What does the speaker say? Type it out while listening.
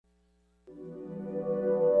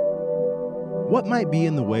What might be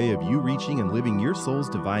in the way of you reaching and living your soul's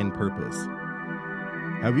divine purpose?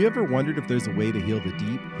 Have you ever wondered if there's a way to heal the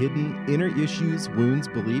deep, hidden, inner issues, wounds,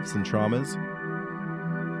 beliefs, and traumas?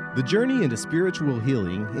 The journey into spiritual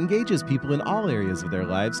healing engages people in all areas of their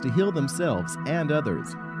lives to heal themselves and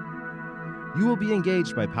others. You will be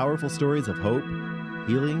engaged by powerful stories of hope,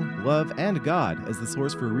 healing, love, and God as the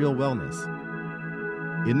source for real wellness.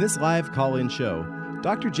 In this live call-in show,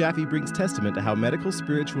 Dr. Jaffe brings testament to how medical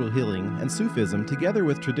spiritual healing and Sufism, together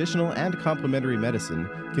with traditional and complementary medicine,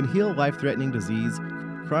 can heal life-threatening disease,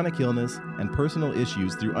 chronic illness, and personal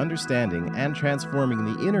issues through understanding and transforming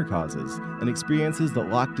the inner causes and experiences that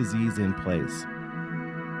lock disease in place.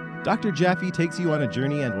 Dr. Jaffe takes you on a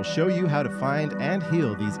journey and will show you how to find and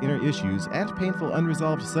heal these inner issues and painful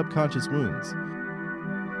unresolved subconscious wounds.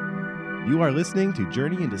 You are listening to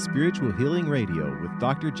Journey into Spiritual Healing Radio with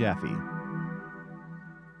Dr. Jaffe.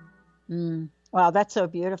 Wow, that's so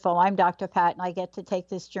beautiful. I'm Dr. Pat, and I get to take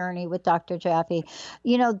this journey with Dr. Jaffe.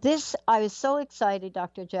 I was so excited,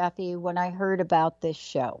 Dr. Jaffe, when I heard about this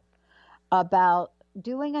show, about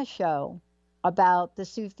doing a show about the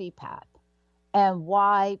Sufi path and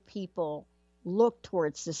why people look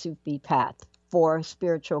towards the Sufi path for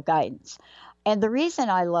spiritual guidance. And the reason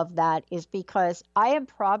I love that is because I am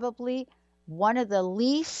probably one of the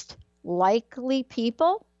least likely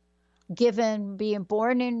people, given being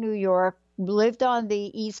born in New York, lived on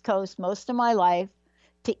the East Coast most of my life,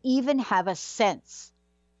 to even have a sense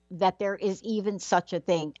that there is even such a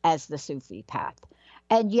thing as the Sufi path.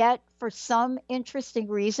 And yet, for some interesting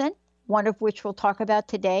reason, one of which we'll talk about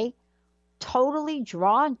today, totally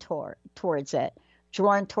drawn towards it,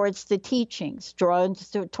 drawn towards the teachings, drawn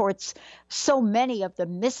towards so many of the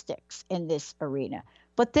mystics in this arena.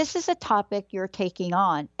 But this is a topic you're taking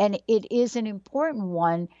on, and it is an important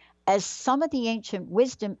one, as some of the ancient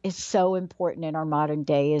wisdom is so important in our modern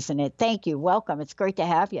day, isn't it? Thank you. Welcome. It's great to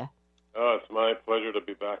have you. It's my pleasure to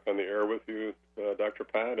be back on the air with you, Dr.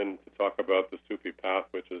 Pat, and to talk about the Sufi path,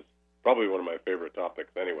 which is probably one of my favorite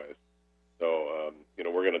topics anyways. So,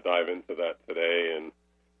 we're going to dive into that today and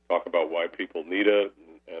talk about why people need it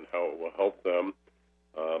and how it will help them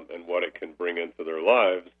and what it can bring into their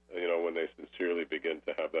lives, when they sincerely begin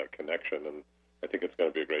to have that connection. And I think it's going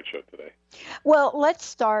to be a great show today. Well, let's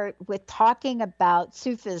start with talking about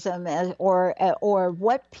Sufism or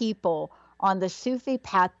what people on the Sufi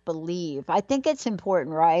path believe. I think it's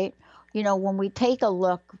important, right? When we take a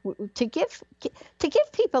look to give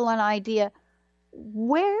people an idea,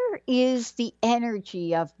 where is the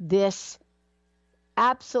energy of this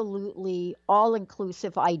absolutely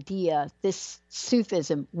all-inclusive idea, this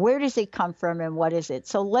Sufism? Where does it come from and what is it?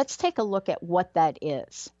 So let's take a look at what that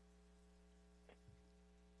is.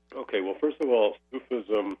 Okay, well, first of all,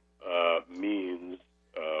 Sufism means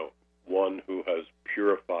one who has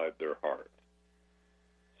purified their heart.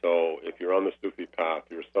 So if you're on the Sufi path,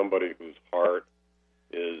 you're somebody whose heart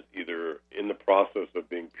is either in the process of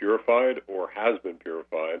being purified or has been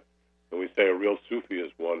purified. And we say a real Sufi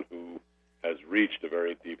is one who has reached a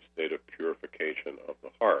very deep state of purification of the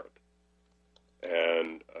heart.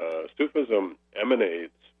 And Sufism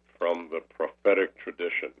emanates from the prophetic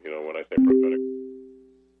tradition. When I say prophetic,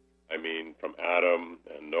 I mean from Adam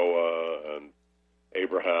and Noah and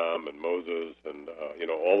Abraham and Moses and,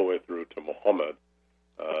 all the way through to Muhammad,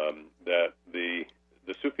 that the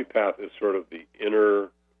Sufi path is sort of the inner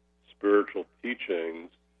spiritual teachings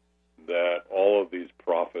that all of these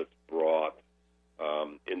prophets brought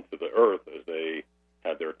into the earth as they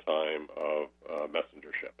had their time of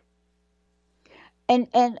messengership.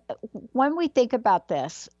 And when we think about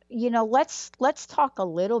this, let's talk a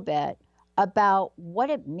little bit about what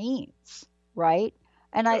it means, right?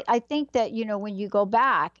 And yeah. I think that, when you go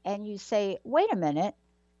back and you say, wait a minute,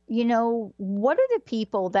 what are the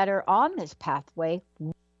people that are on this pathway,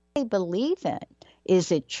 what do they believe in?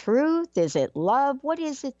 Is it truth? Is it love? What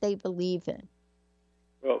is it they believe in?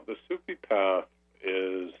 Well, the Sufi path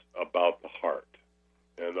is about the heart.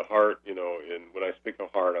 And the heart, when I speak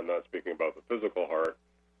of heart, I'm not speaking about the physical heart.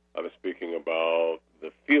 I'm speaking about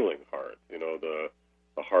the feeling heart,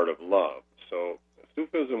 the heart of love. So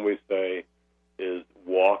Sufism, we say, is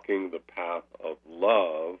walking the path of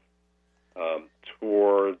love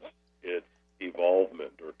towards its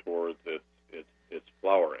evolvement or towards its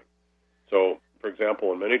flowering. So, for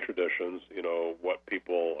example, in many traditions, what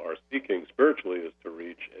people are seeking spiritually is to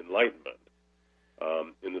reach enlightenment.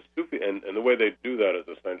 In the Sufi, and the way they do that is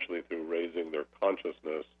essentially through raising their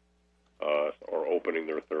consciousness or opening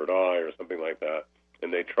their third eye or something like that,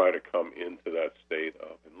 and they try to come into that state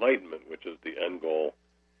of enlightenment, which is the end goal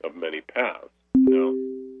of many paths. Now,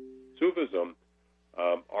 Sufism,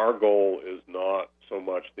 our goal is not so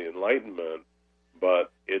much the enlightenment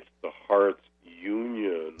but it's the heart's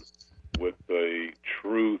union with the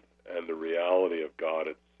truth and the reality of God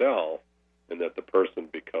itself, and that the person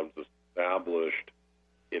becomes established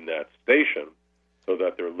in that station, so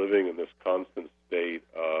that they're living in this constant state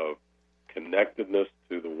of connectedness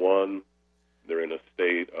to the one. They're in a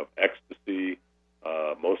state of ecstasy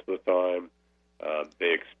most of the time.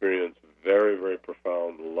 They experience very, very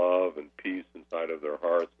profound love and peace inside of their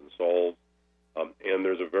hearts and souls. And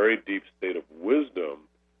there's a very deep state of wisdom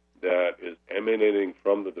that is emanating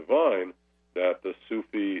from the divine that the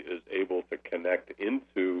Sufi is able to connect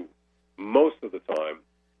into most of the time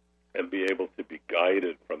and be able to be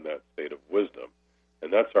guided from that state of wisdom.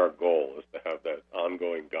 And that's our goal, is to have that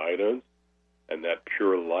ongoing guidance and that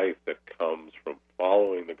pure life that comes from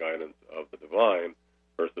following the guidance of the divine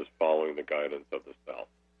versus following the guidance of the self.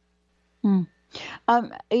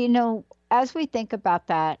 As we think about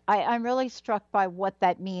that, I'm really struck by what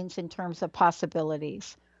that means in terms of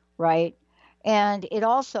possibilities, right? And it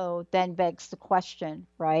also then begs the question,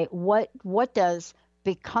 right? What does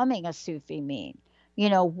becoming a Sufi mean?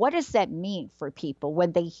 What does that mean for people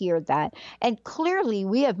when they hear that? And clearly,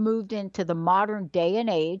 we have moved into the modern day and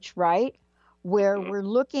age, right? Where we're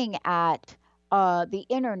looking at the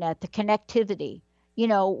internet, the connectivity.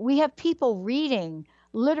 We have people reading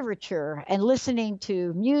literature and listening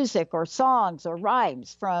to music or songs or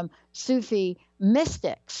rhymes from Sufi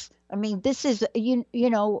mystics. I mean, this is,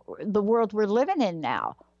 the world we're living in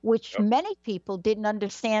now, which many people didn't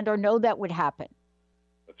understand or know that would happen.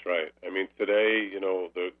 That's right. I mean, today,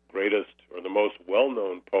 the greatest or the most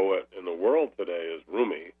well-known poet in the world today is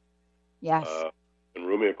Rumi. Yes. And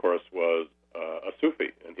Rumi, of course, was a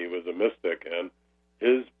Sufi, and he was a mystic, and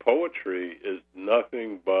his poetry is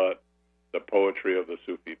nothing but the poetry of the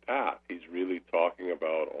Sufi path. He's really talking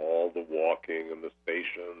about all the walking and the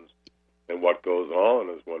stations and what goes on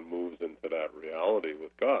as one moves into that reality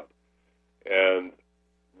with God. And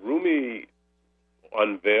Rumi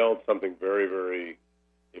unveiled something very, very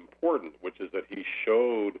important, which is that he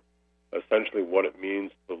showed essentially what it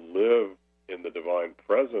means to live in the divine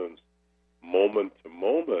presence moment to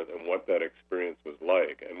moment and what that experience was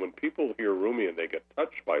like. And when people hear Rumi and they get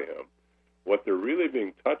touched by him, what they're really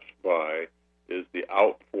being touched by is the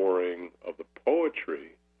outpouring of the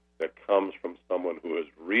poetry that comes from someone who has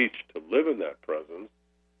reached to live in that presence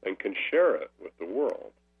and can share it with the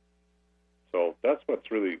world. So that's what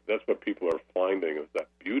people are finding, is that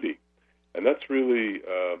beauty. And that's really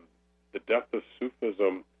the depth of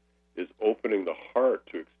Sufism is opening the heart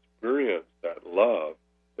to experience that love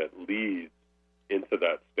that leads into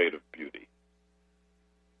that state of beauty.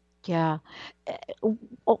 Yeah.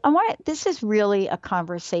 This is really a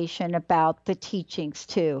conversation about the teachings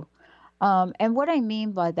too. And what I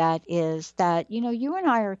mean by that is that, you and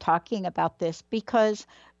I are talking about this because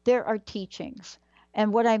there are teachings.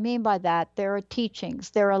 And what I mean by that, there are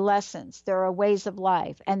teachings, there are lessons, there are ways of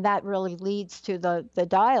life. And that really leads to the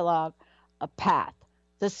dialogue, a path,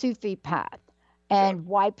 the Sufi path, and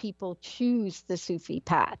why people choose the Sufi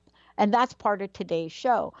path. And that's part of today's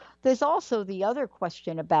show. There's also the other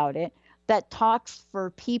question about it that talks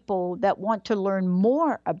for people that want to learn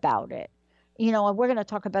more about it. And we're going to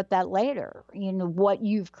talk about that later, what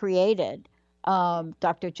you've created,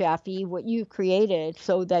 Dr. Jaffe, what you've created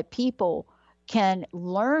so that people can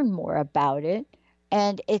learn more about it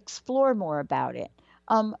and explore more about it.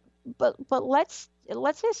 But let's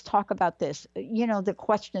just talk about this, the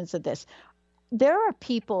questions of this. There are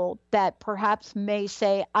people that perhaps may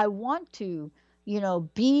say, I want to,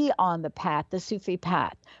 be on the path, the Sufi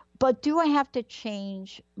path, but do I have to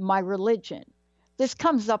change my religion? This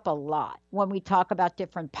comes up a lot when we talk about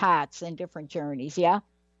different paths and different journeys, yeah?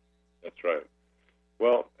 That's right.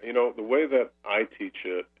 Well, the way that I teach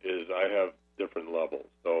it is I have different levels.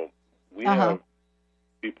 So we have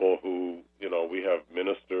people who, we have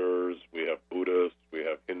ministers, we have Buddhists, we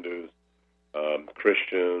have Hindus,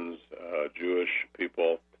 Christians, Jewish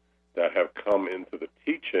people that have come into the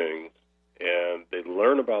teachings, and they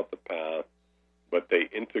learn about the path, but they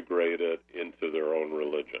integrate it into their own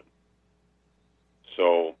religion.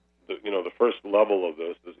 So, the first level of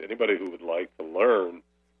this is anybody who would like to learn.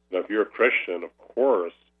 If you're a Christian, of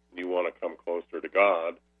course, you want to come closer to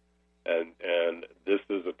God, and this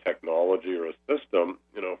is a technology or a system,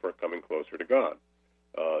 for coming closer to God.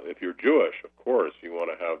 If you're Jewish, of course, you want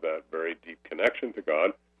to have that very deep connection to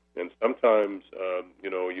God, and sometimes,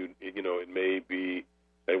 it may be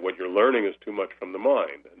that what you're learning is too much from the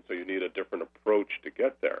mind, and so you need a different approach to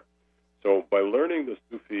get there. So by learning the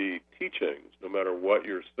Sufi teachings, no matter what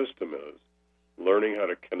your system is, learning how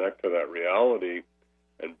to connect to that reality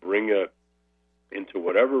and bring it into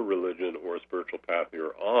whatever religion or spiritual path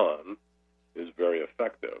you're on, is very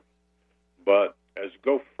effective. But as you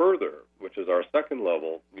go further, which is our second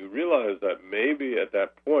level, you realize that maybe at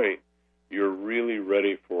that point you're really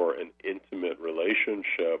ready for an intimate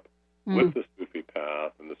relationship with the Sufi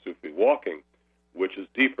path and the Sufi walking, which is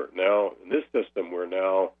deeper. Now, in this system, we're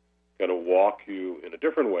now going to walk you in a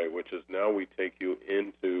different way, which is now we take you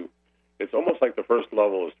into, it's almost like the first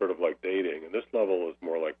level is sort of like dating, and this level is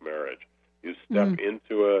more like marriage. You step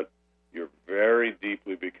into it, you're very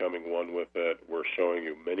deeply becoming one with it. We're showing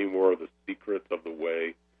you many more of the secrets of the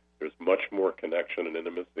way. There's much more connection and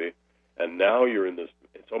intimacy. And now you're in this,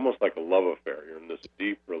 it's almost like a love affair. You're in this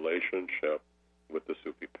deep relationship with the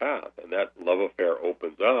Sufi path. And that love affair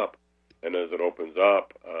opens up, and as it opens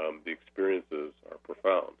up, the experiences are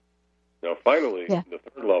profound. Now, finally, the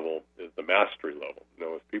third level is the mastery level.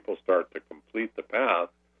 Now, as people start to complete the path,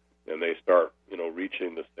 and they start,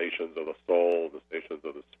 reaching the stations of the soul, the stations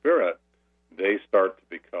of the spirit, they start to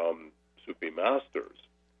become Sufi masters.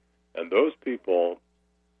 And those people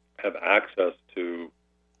have access to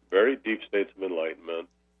very deep states of enlightenment.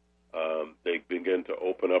 They begin to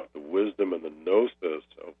open up the wisdom and the gnosis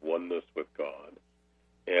of oneness with God.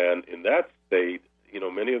 And in that state,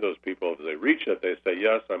 many of those people, as they reach it, they say,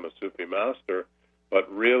 yes, I'm a Sufi master,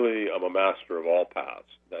 but really I'm a master of all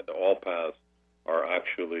paths, that all paths are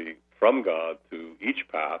actually from God to each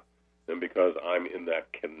path. And because I'm in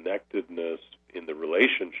that connectedness in the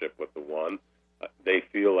relationship with the one, they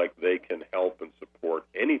feel like they can help and support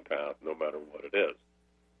any path, no matter what it is.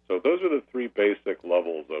 So those are the three basic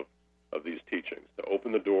levels of these teachings: to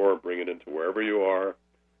open the door, bring it into wherever you are,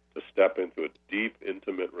 to step into a deep,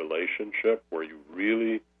 intimate relationship where you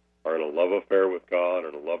really are in a love affair with God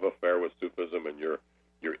and a love affair with Sufism, and you're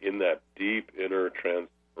in that deep inner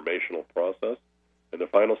transformational process. And the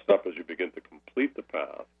final step is you begin to complete the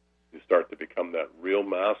path. You start to become that real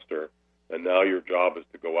master, and now your job is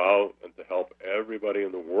to go out and to help everybody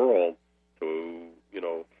in the world to,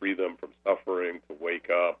 free them from suffering, to wake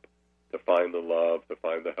up, to find the love, to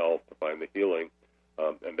find the health, to find the healing.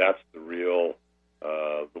 And that's the real,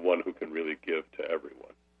 the one who can really give to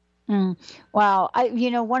everyone. Wow.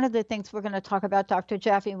 One of the things we're going to talk about, Dr.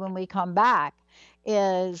 Jaffe, when we come back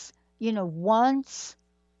is, once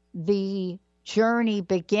the journey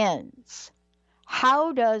begins,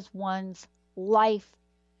 how does one's life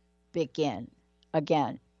begin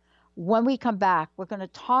again? When we come back, we're going to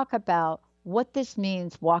talk about what this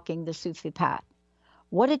means, walking the Sufi path,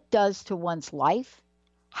 what it does to one's life.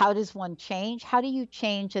 How does one change? How do you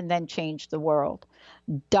change and then change the world?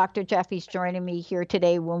 Dr. Jaffe's joining me here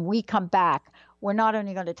today. When we come back, we're not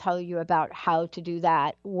only going to tell you about how to do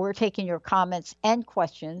that, we're taking your comments and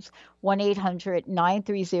questions,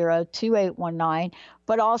 1-800-930-2819.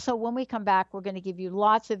 But also when we come back, we're going to give you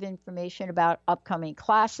lots of information about upcoming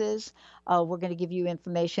classes. We're going to give you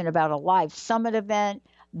information about a live summit event,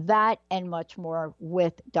 that and much more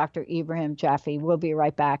with Dr. Ibrahim Jaffe. We'll be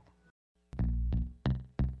right back.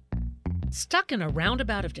 Stuck in a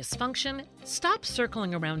roundabout of dysfunction? Stop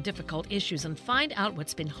circling around difficult issues and find out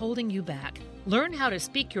what's been holding you back. Learn how to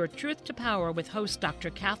speak your truth to power with host Dr.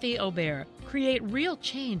 Kathy Obear. Create real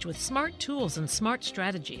change with smart tools and smart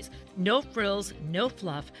strategies. No frills, no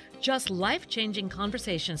fluff, just life-changing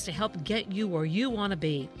conversations to help get you where you want to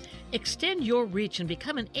be. Extend your reach and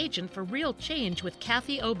become an agent for real change with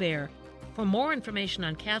Kathy Obear. For more information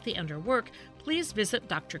on Kathy and her work, please visit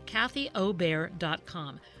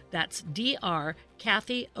drkathyobear.com. That's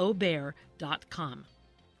drkathyobear.com.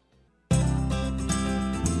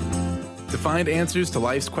 To find answers to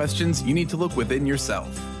life's questions, you need to look within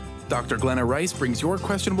yourself. Dr. Glenna Rice brings your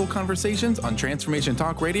questionable conversations on Transformation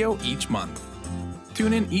Talk Radio each month.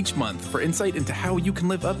 Tune in each month for insight into how you can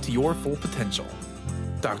live up to your full potential.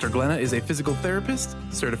 Dr. Glenna is a physical therapist,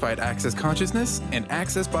 certified Access Consciousness, and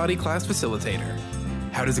Access Body Class facilitator.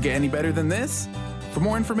 How does it get any better than this? For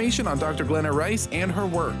more information on Dr. Glenna Rice and her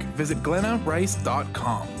work, visit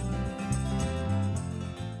glennarice.com.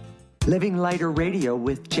 Living Lighter Radio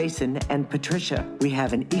with Jason and Patricia. We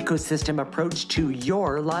have an ecosystem approach to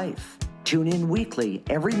your life. Tune in weekly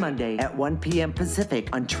every Monday at 1 p.m.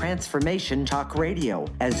 Pacific on Transformation Talk Radio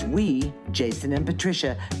as we, Jason and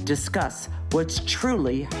Patricia, discuss what's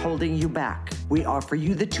truly holding you back. We offer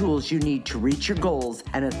you the tools you need to reach your goals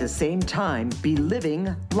and at the same time be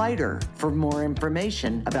living lighter. For more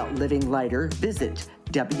information about Living Lighter, visit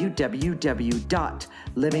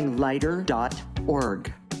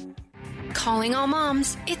www.livinglighter.org. Calling all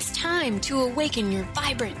moms, it's time to awaken your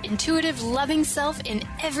vibrant, intuitive, loving self in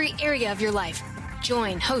every area of your life.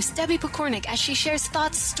 Join host Debbie Pokornik as she shares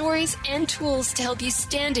thoughts, stories, and tools to help you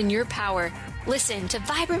stand in your power. Listen to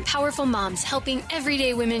Vibrant, Powerful Moms helping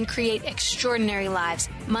everyday women create extraordinary lives.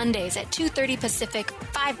 Mondays at 2:30 Pacific,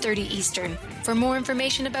 5:30 Eastern. For more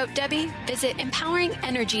information about Debbie, visit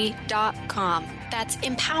empoweringenergy.com. That's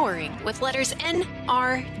empowering with letters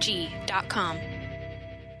NRG.com.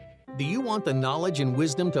 Do you want the knowledge and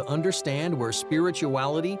wisdom to understand where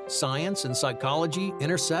spirituality, science, and psychology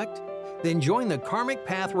intersect? Then join the Karmic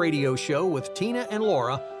Path Radio Show with Tina and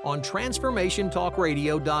Laura on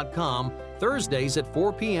TransformationTalkRadio.com Thursdays at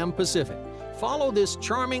 4 p.m. Pacific. Follow this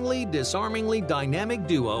charmingly, disarmingly dynamic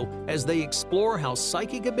duo as they explore how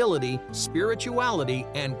psychic ability, spirituality,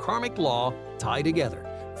 and karmic law tie together.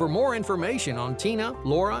 For more information on Tina,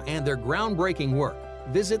 Laura, and their groundbreaking work,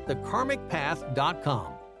 visit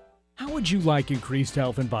thekarmicpath.com. How would you like increased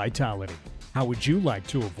health and vitality? How would you like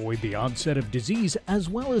to avoid the onset of disease as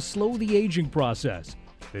well as slow the aging process?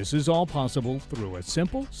 This is all possible through a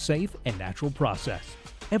simple, safe, and natural process.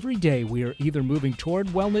 Every day we are either moving toward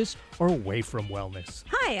wellness or away from wellness.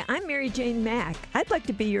 Hi, I'm Mary Jane Mack. I'd like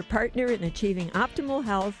to be your partner in achieving optimal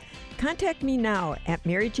health. Contact me now at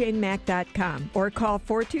maryjanemack.com or call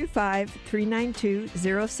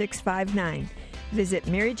 425-392-0659. Visit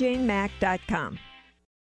maryjanemack.com.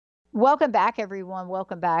 Welcome back, everyone.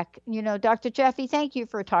 Welcome back. You know, Dr. Jaffe, thank you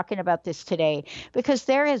for talking about this today, because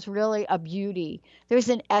there is really a beauty. There's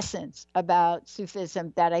an essence about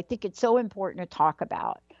Sufism that I think it's so important to talk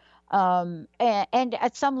about, and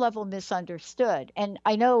at some level misunderstood. And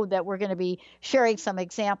I know that we're going to be sharing some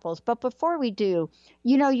examples. But before we do,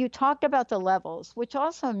 you know, you talked about the levels, which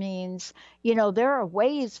also means, you know, there are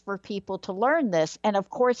ways for people to learn this. And of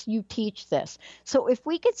course, you teach this. So if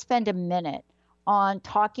we could spend a minute on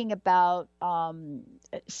talking about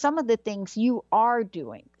some of the things you are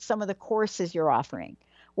doing, some of the courses you're offering,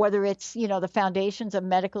 whether it's, you know, the foundations of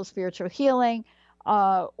medical spiritual healing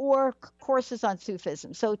or courses on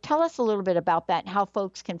Sufism. So tell us a little bit about that and how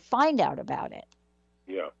folks can find out about it.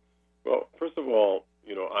 Yeah. Well, first of all,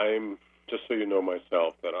 you know, I'm, just so you know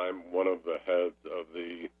myself, that I'm one of the heads of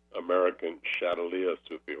the American Shadaliya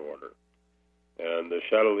Sufi order. And the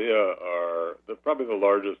Shadaliya are probably the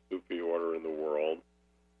largest Sufi order in the world.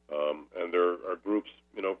 And there are groups,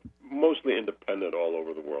 you know, mostly independent all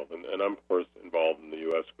over the world. And I'm, of course, involved in the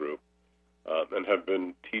U.S. group and have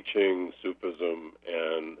been teaching Sufism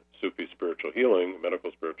and Sufi spiritual healing,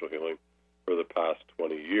 medical spiritual healing, for the past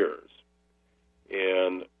 20 years.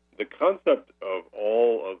 And the concept of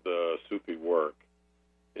all of the Sufi work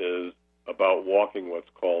is about walking what's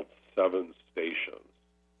called 7 stations.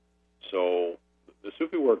 So the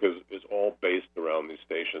Sufi work is all based around these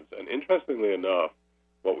stations. And interestingly enough,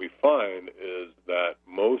 what we find is that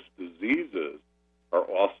most diseases are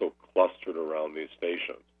also clustered around these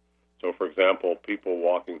stations. So, for example, people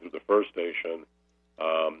walking through the first station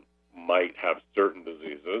might have certain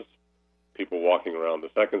diseases. People walking around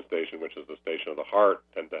the second station, which is the station of the heart,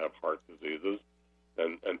 tend to have heart diseases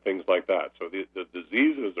and things like that. So the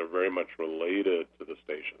diseases are very much related to the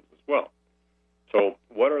stations as well. So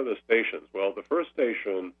what are the stations? Well, the first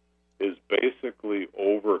station is basically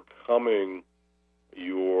overcoming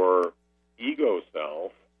your ego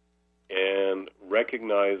self and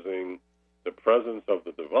recognizing the presence of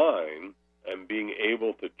the divine and being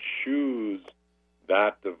able to choose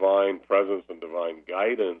that divine presence and divine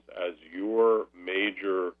guidance as your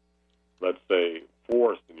major, let's say,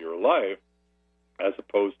 force in your life, as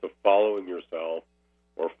opposed to following yourself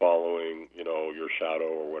or following, you know, your shadow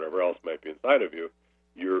or whatever else might be inside of you.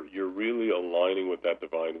 You're really aligning with that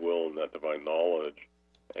divine will and that divine knowledge,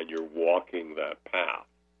 and you're walking that path.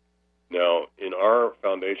 Now, in our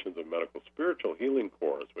Foundations of Medical Spiritual Healing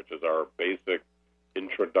course, which is our basic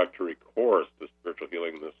introductory course to spiritual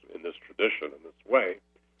healing in this tradition, in this way,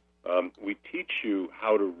 we teach you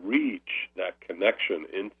how to reach that connection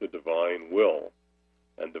into divine will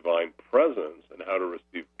and divine presence and how to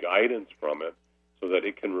receive guidance from it so that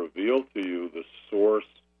it can reveal to you the source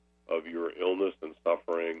of your illness and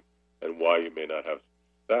suffering and why you may not have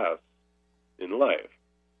success in life.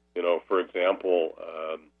 You know, for example,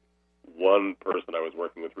 one person I was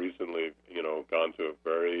working with recently, you know, gone to a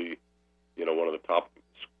very, you know, one of the top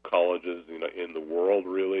colleges, you know, in the world,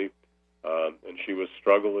 really, and she was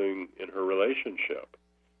struggling in her relationship,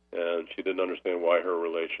 and she didn't understand why her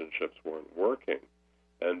relationships weren't working.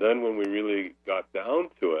 And then when we really got down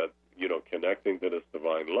to it, you know, connecting to this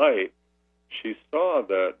divine light, she saw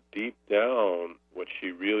that deep down what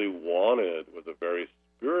she really wanted was a very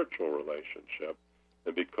spiritual relationship.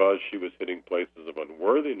 And because she was hitting places of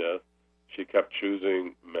unworthiness, she kept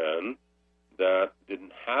choosing men that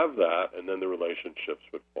didn't have that, and then the relationships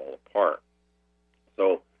would fall apart.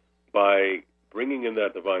 So by bringing in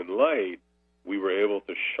that divine light, we were able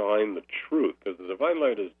to shine the truth, because the divine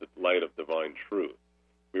light is the light of divine truth.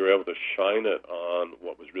 We were able to shine it on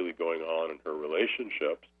what was really going on in her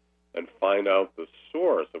relationships and find out the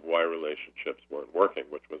source of why relationships weren't working,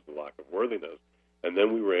 which was the lack of worthiness. And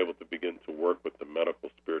then we were able to begin to work with the medical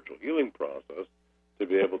spiritual healing process to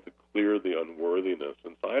be able to clear the unworthiness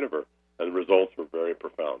inside of her. And the results were very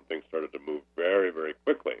profound. Things started to move very, very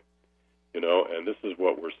quickly, and this is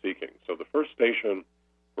what we're seeking. So the first station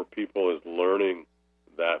for people is learning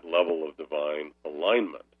that level of divine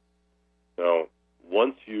alignment. Now,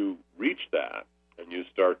 once you reach that and you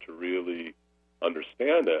start to really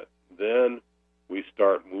understand it, then we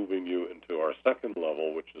start moving you into our second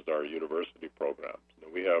level, which is our university programs. Now,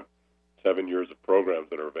 we have 7 years of programs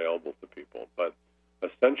that are available to people, but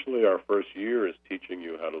essentially our first year is teaching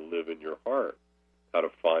you how to live in your heart, how to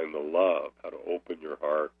find the love, how to open your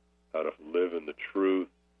heart, how to live in the truth,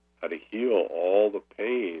 how to heal all the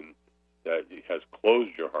pain that has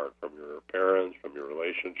closed your heart from your parents, from your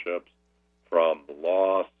relationships, from the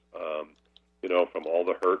loss, from all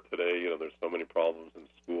the hurt today. There's so many problems in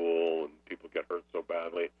school and people get hurt so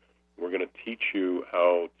badly. We're going to teach you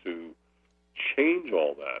how to change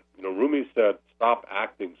all that. Rumi said, stop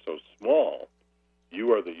acting so small.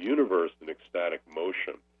 You are the universe in ecstatic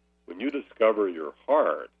motion. When you discover your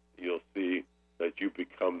heart, you'll see that you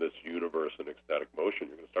become this universe in ecstatic motion.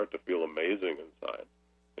 You're going to start to feel amazing inside,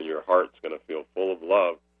 and your heart's going to feel full of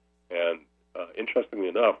love. And interestingly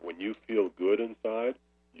enough, when you feel good inside,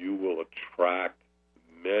 you will attract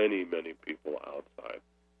many, many people outside.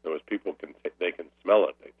 Those people they can smell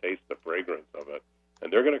it, they taste the fragrance of it,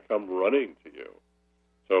 and they're going to come running to you.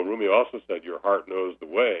 So Rumi also said, your heart knows the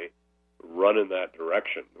way, run in that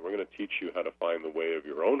direction. We're going to teach you how to find the way of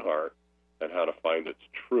your own heart and how to find its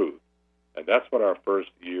truth. And that's what our first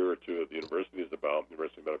year or two at the university is about,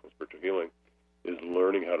 University of Medical Spiritual Healing, is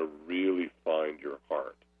learning how to really find your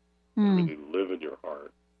heart, and really live in your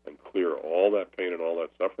heart, and clear all that pain and all that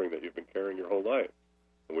suffering that you've been carrying your whole life,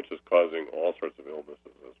 which is causing all sorts of illnesses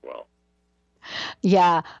as well.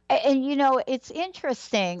 Yeah. And, it's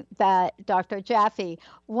interesting that, Dr. Jaffe,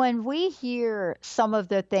 when we hear some of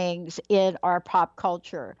the things in our pop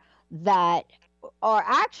culture that are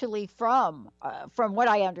actually from what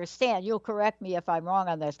I understand, you'll correct me if I'm wrong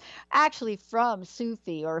on this, actually from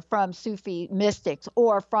Sufi or from Sufi mystics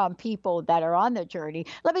or from people that are on the journey.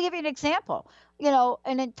 Let me give you an example.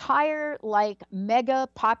 An entire mega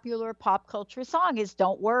popular pop culture song is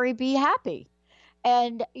Don't Worry, Be Happy.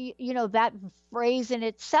 And, that phrase in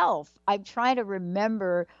itself, I'm trying to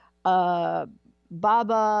remember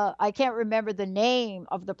Baba, I can't remember the name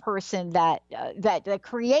of the person that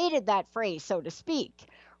created that phrase, so to speak,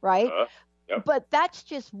 right? Yep. But that's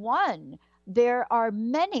just one. There are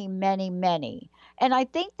many, many, many. And I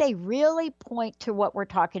think they really point to what we're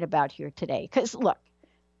talking about here today. Because, look,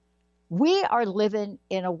 we are living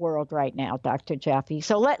in a world right now, Dr. Jaffe.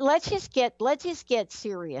 So let's just get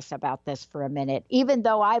serious about this for a minute, even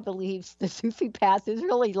though I believe the Sufi path is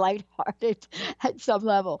really lighthearted at some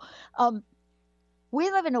level. We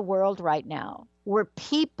live in a world right now where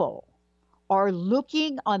people are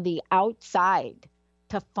looking on the outside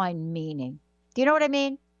to find meaning. Do you know what I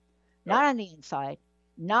mean? Not on the inside,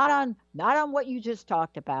 not on what you just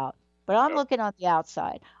talked about, but I'm looking on the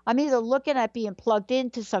outside. I'm either looking at being plugged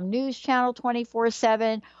into some news channel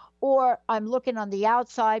 24/7, or I'm looking on the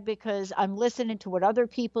outside because I'm listening to what other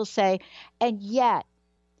people say. And yet,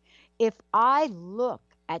 if I look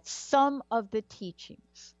at some of the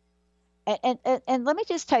teachings, and let me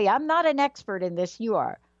just tell you, I'm not an expert in this, you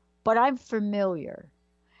are, but I'm familiar.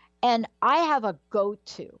 And I have a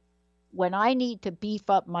go-to when I need to beef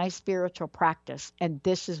up my spiritual practice, and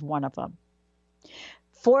this is one of them.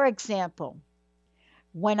 For example,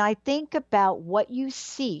 when I think about what you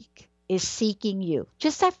seek is seeking you,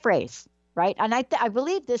 just that phrase, right? And I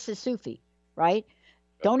believe this is Sufi, right?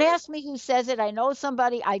 Don't ask me who says it. I know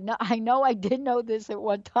somebody. I know I did know this at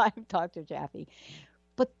one time, Dr. Jaffe.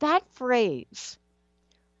 But that phrase,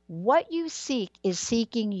 what you seek is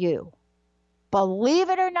seeking you, believe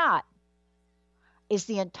it or not, is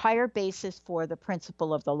the entire basis for the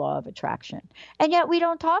principle of the law of attraction. And yet we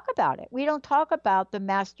don't talk about it. We don't talk about the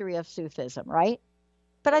mastery of Sufism, right?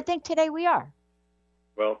 But I think today we are.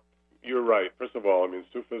 Well, you're right. First of all,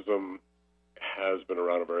 Sufism has been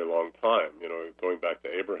around a very long time. Going back to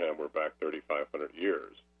Abraham, we're back 3,500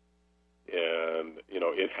 years. And,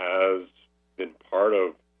 it has been part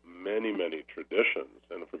of many, many traditions.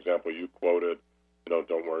 And, for example, you quoted,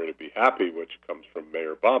 Don't Worry to Be Happy, which comes from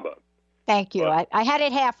Meher Baba. Thank you. I had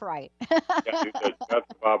it half right. Yeah, you got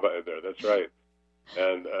the Baba in there. That's right.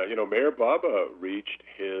 And, Meher Baba reached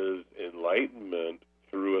his enlightenment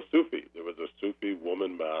through a Sufi. There was a Sufi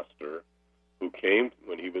woman master who came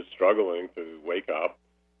when he was struggling to wake up,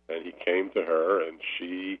 and he came to her, and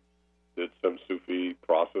she did some Sufi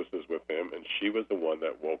processes with him, and she was the one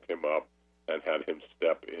that woke him up and had him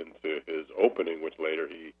step into his opening, which later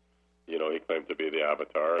he claimed to be the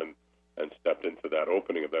avatar, and stepped into that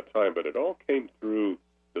opening at that time. But it all came through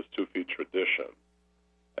the Sufi tradition.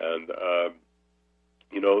 And,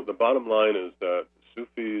 the bottom line is that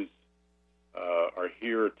Sufis are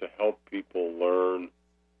here to help people learn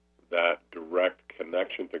that direct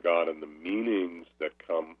connection to God and the meanings that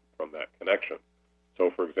come from that connection.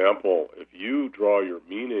 So, for example, if you draw your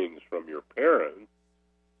meanings from your parents,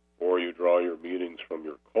 or you draw your meanings from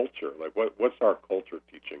your culture, like what's our culture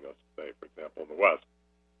teaching us today, for example, in the West?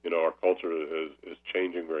 Our culture is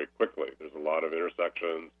changing very quickly. There's a lot of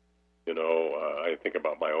intersections. I think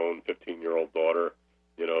about my own 15-year-old daughter.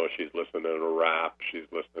 She's listening to rap. She's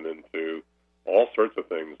listening to all sorts of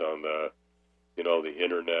things on the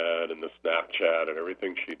internet and the Snapchat and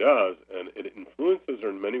everything she does, and it influences her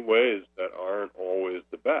in many ways that aren't always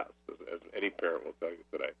the best, as any parent will tell you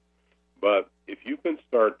today. But if you can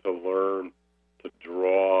start to learn to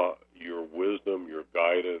draw your wisdom, your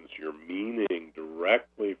guidance, your meaning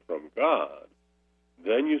directly from God,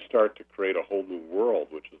 then you start to create a whole new world,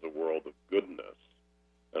 which is a world of goodness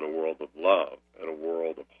and a world of love and a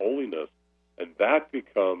world of holiness, and that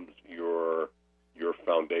becomes your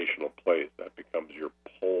foundational place. That becomes your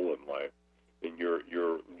pole in life, and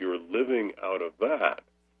you're living out of that.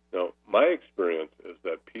 Now, my experience is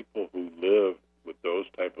that people who live with those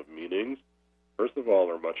type of meanings, first of all,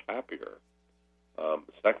 are much happier.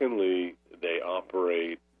 Secondly, they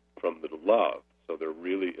operate from the love, so they're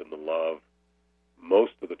really in the love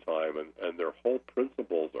most of the time, and their whole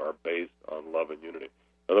principles are based on love and unity.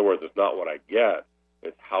 In other words, it's not what I get,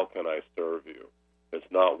 it's how can I serve you. It's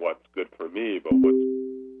not what's good for me, but what's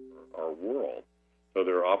for our world. So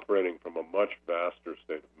they're operating from a much vaster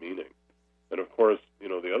state of meaning. And of course,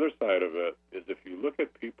 the other side of it is if you look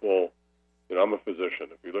at people, I'm a physician,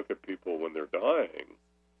 if you look at people when they're dying,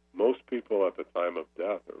 most people at the time of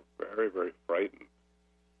death are very, very frightened.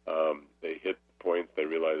 They hit points, they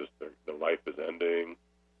realize their life is ending.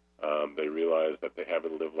 They realize that they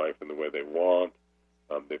haven't lived life in the way they want.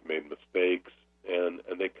 They've made mistakes, and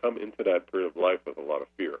they come into that period of life with a lot of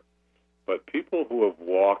fear. But people who have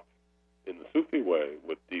walked in the Sufi way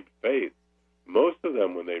with deep faith, most of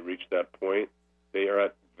them, when they reach that point, they are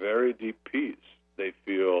at very deep peace. They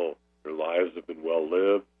feel their lives have been well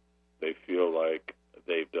lived. They feel like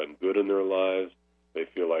they've done good in their lives. They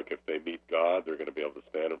feel like if they meet God, they're going to be able to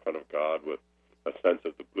stand in front of God with a sense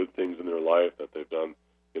of the good things in their life, that they've done,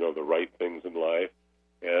 the right things in life.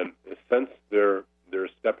 And in a sense, they're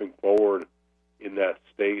stepping forward in that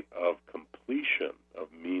state of completion, of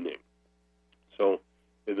meaning. So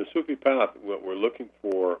in the Sufi path, what we're looking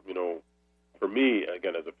for, for me,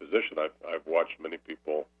 again, as a physician, I've watched many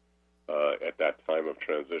people at that time of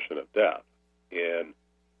transition of death. And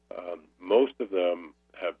most of them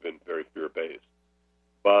have been very fear-based.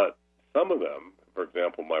 But some of them, for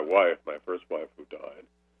example, my first wife who died,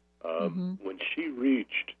 when she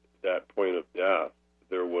reached that point of death,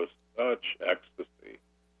 there was such ecstasy.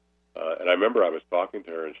 And I remember I was talking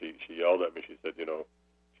to her, and she yelled at me. She said,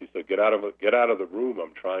 get out of the room.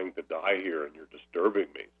 I'm trying to die here, and you're disturbing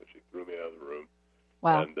me. So she threw me out of the room.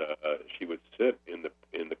 Wow. And she would sit in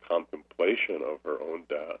the contemplation of her own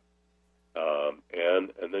death.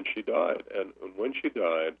 And then she died. And when she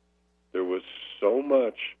died, there was so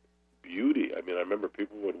much beauty. I mean, I remember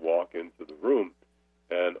people would walk into the room,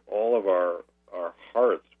 and all of our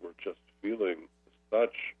hearts were just feeling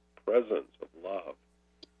such presence of love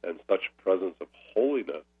and such presence of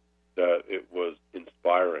holiness that it was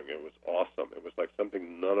inspiring. It was awesome. It was like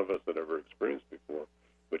something none of us had ever experienced before,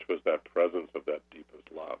 which was that presence of that deepest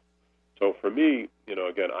love. So for me,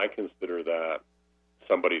 again, I consider that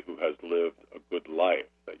somebody who has lived a good life,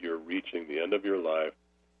 that you're reaching the end of your life,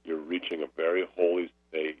 you're reaching a very holy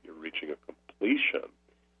state, you're reaching a completion.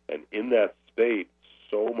 And in that state,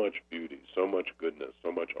 so much beauty, so much goodness,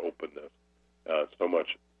 so much openness, so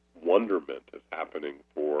much wonderment is happening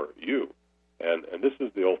for you. And this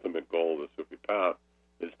is the ultimate goal of the Sufi path,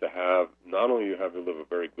 is to have, not only you have to live a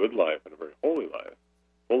very good life and a very holy life,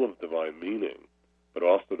 full of divine meaning, but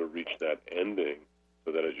also to reach that ending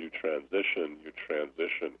so that as you transition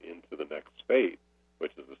into the next state,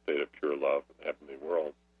 which is the state of pure love in the heavenly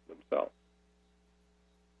world themselves.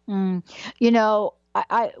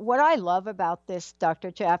 What I love about this,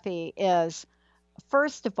 Dr. Jaffe, is,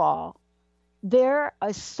 first of all, there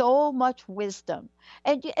is so much wisdom.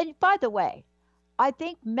 And by the way, I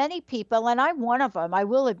think many people, and I'm one of them, I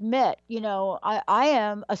will admit, I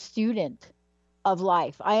am a student of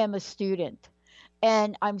life. I am a student,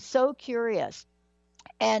 and I'm so curious.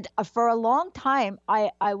 And for a long time,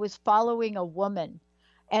 I was following a woman,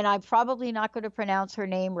 and I'm probably not going to pronounce her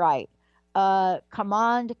name right.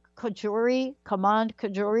 Kamand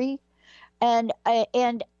Kajuri. And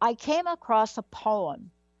I came across a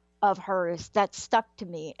poem of hers that stuck to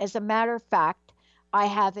me. As a matter of fact, I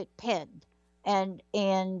have it pinned. And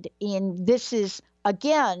this is,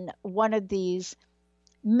 again, one of these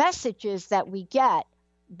messages that we get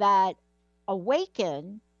that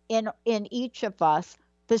awaken in each of us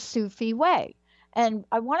the Sufi way. And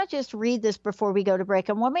I want to just read this before we go to break.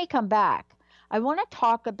 And when we come back, I want to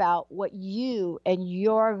talk about what you and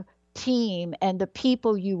your team and the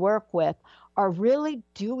people you work with are really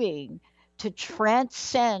doing to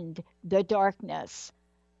transcend the darkness,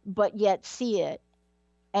 but yet see it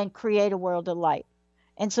and create a world of light.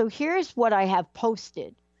 And so here's what I have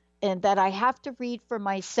posted, and that I have to read for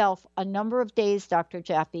myself a number of days, Dr.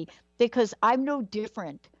 Jaffe, because I'm no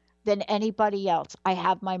different than anybody else. I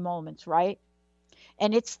have my moments, right?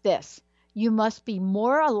 And it's this: you must be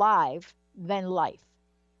more alive than life.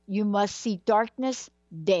 You must see darkness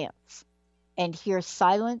dance and hear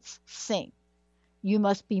silence sing. You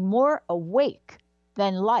must be more awake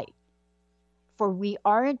than light, for we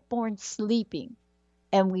aren't born sleeping,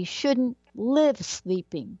 and we shouldn't live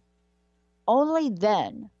sleeping. Only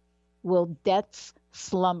then will death's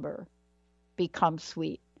slumber become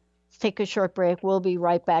sweet. Let's take a short break. We'll be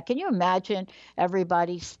right back. Can you imagine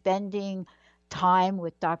everybody spending time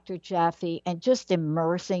with Dr. Jaffe and just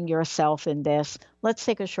immersing yourself in this? Let's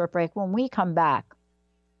take a short break. When we come back,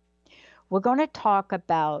 we're going to talk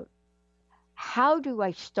about, how do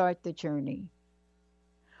I start the journey?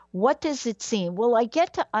 What does it seem? Will I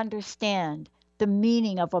get to understand the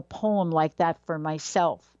meaning of a poem like that for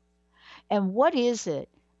myself? And what is it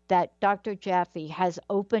that Dr. Jaffe has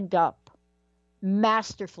opened up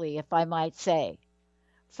masterfully, if I might say,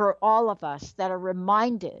 for all of us that are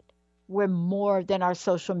reminded we're more than our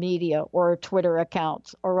social media or our Twitter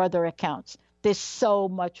accounts or other accounts? There's so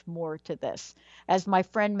much more to this. As my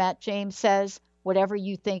friend Matt James says, whatever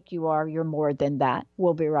you think you are, you're more than that.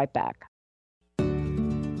 We'll be right back.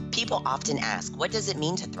 People often ask, what does it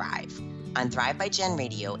mean to thrive? On Thrive by Jen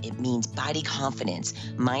Radio, it means body confidence,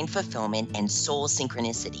 mind fulfillment, and soul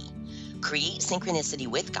synchronicity. Create synchronicity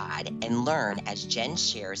with God and learn as Jen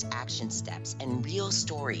shares action steps and real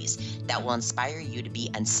stories that will inspire you to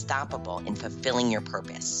be unstoppable in fulfilling your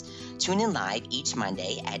purpose. Tune in live each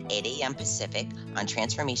Monday at 8 a.m. Pacific on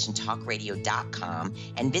TransformationTalkRadio.com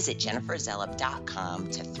and visit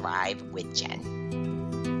JenniferZellup.com to thrive with Jen.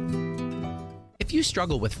 If you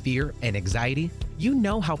struggle with fear and anxiety, you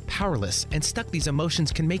know how powerless and stuck these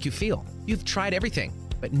emotions can make you feel. You've tried everything,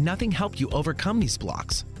 but nothing helped you overcome these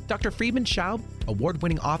blocks. Dr. Friedman Schaub,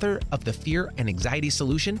 award-winning author of The Fear and Anxiety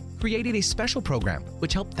Solution, created a special program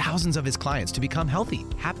which helped thousands of his clients to become healthy,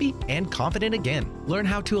 happy, and confident again. Learn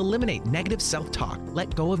how to eliminate negative self-talk,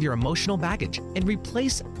 let go of your emotional baggage, and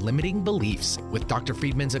replace limiting beliefs. With Dr.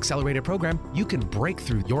 Friedman's accelerated program, you can break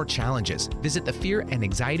through your challenges. Visit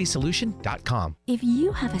thefearandanxietysolution.com. If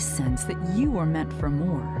you have a sense that you are meant for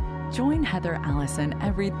more, join Heather Allison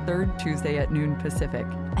every third Tuesday at noon Pacific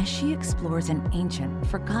as she explores an ancient,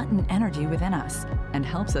 forgotten energy within us and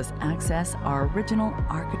helps us access our original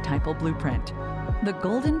archetypal blueprint. The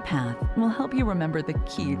Golden Path will help you remember the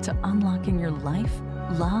key to unlocking your life,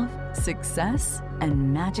 love, success,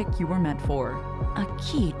 and magic you were meant for. A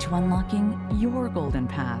key to unlocking your golden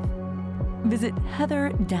path. Visit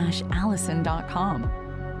heather-allison.com.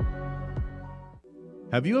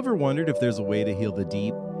 Have you ever wondered if there's a way to heal the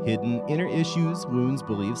deep, hidden, inner issues, wounds,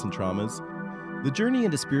 beliefs, and traumas? The journey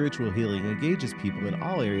into spiritual healing engages people in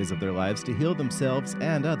all areas of their lives to heal themselves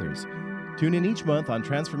and others. Tune in each month on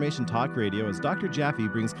Transformation Talk Radio as Dr. Jaffe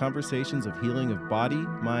brings conversations of healing of body,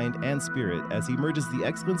 mind, and spirit as he merges the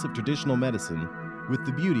excellence of traditional medicine with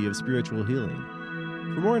the beauty of spiritual healing.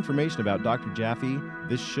 For more information about Dr. Jaffe,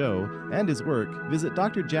 this show, and his work, visit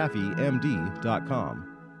drjaffemd.com.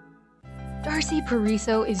 Darcy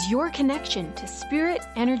Pariso is your connection to spirit,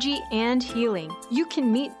 energy, and healing. You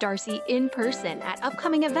can meet Darcy in person at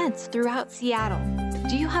upcoming events throughout Seattle.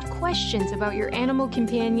 Do you have questions about your animal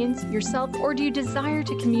companions, yourself, or do you desire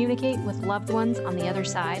to communicate with loved ones on the other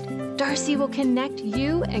side? Darcy will connect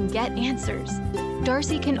you and get answers.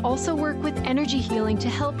 Darcy can also work with energy healing to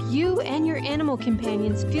help you and your animal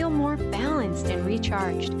companions feel more balanced and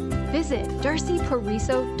recharged. Visit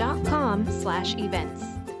darcypariso.com/events.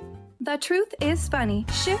 The Truth is Funny.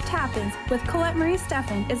 Shift Happens with Colette Marie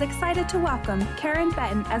Steffen is excited to welcome Karen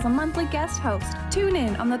Benton as a monthly guest host. Tune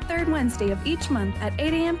in on the third Wednesday of each month at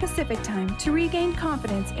 8 a.m. Pacific Time to regain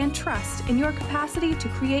confidence and trust in your capacity to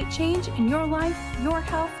create change in your life, your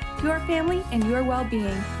health, your family, and your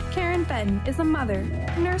well-being. Karen Benton is a mother,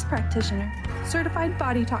 nurse practitioner, certified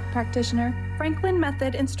body talk practitioner, Franklin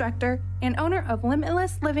Method instructor, and owner of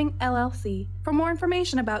Limitless Living LLC. For more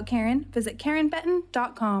information about Karen, visit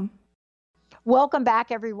KarenBenton.com. Welcome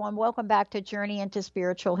back, everyone. Welcome back to Journey into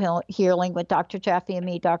Spiritual Healing with Dr. Jaffe and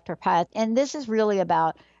me, Dr. Pat. And this is really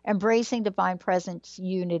about embracing divine presence,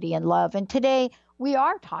 unity, and love. And today we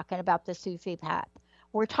are talking about the Sufi path.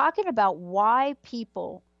 We're talking about why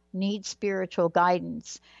people need spiritual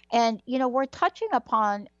guidance. And, we're touching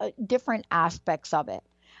upon different aspects of it.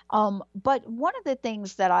 But one of the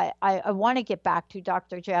things that I want to get back to,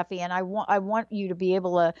 Dr. Jaffe, and I want you to be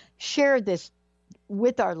able to share this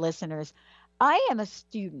with our listeners. I am a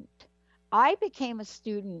student. I became a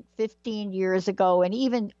student 15 years ago, and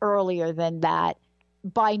even earlier than that,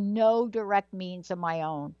 by no direct means of my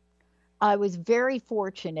own. I was very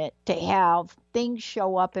fortunate to have things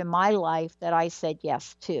show up in my life that I said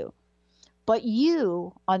yes to. But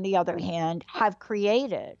you, on the other hand, have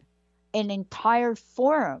created an entire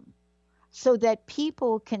forum so that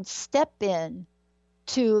people can step in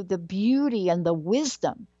to the beauty and the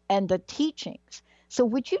wisdom and the teachings. So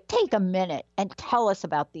would you take a minute and tell us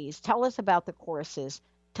about these? Tell us about the courses.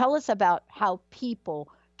 Tell us about how people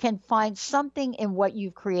can find something in what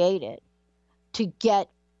you've created to get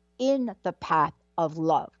in the path of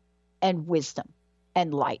love and wisdom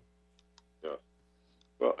and light. Yeah.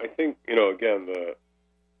 Well, I think, again,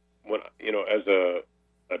 as a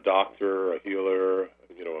doctor, a healer, a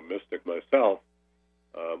mystic myself,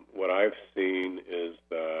 what I've seen is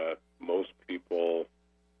that most people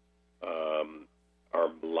are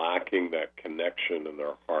lacking that connection in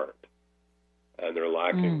their heart, and they're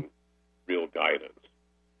lacking real guidance.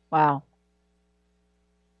 Wow.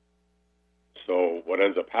 So what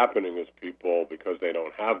ends up happening is people, because they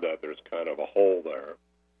don't have that, there's kind of a hole there.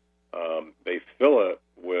 They fill it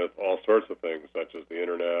with all sorts of things, such as the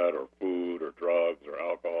internet or food or drugs or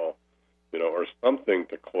alcohol, or something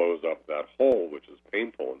to close up that hole, which is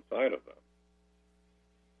painful inside of them.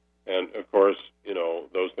 And, of course,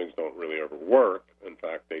 those things don't really ever work. In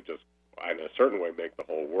fact, they just, in a certain way, make the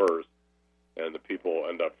hole worse. And the people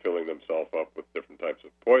end up filling themselves up with different types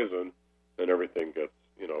of poison, and everything gets,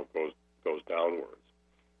 goes downwards.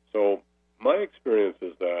 So my experience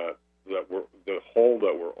is that the hole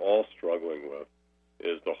that we're all struggling with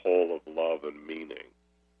is the hole of love and meaning.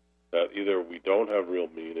 That either we don't have real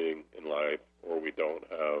meaning in life or we don't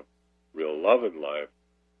have real love in life.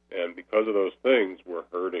 And because of those things, we're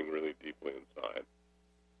hurting really deeply inside.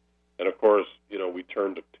 And of course, we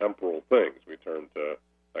turn to temporal things. We turn to,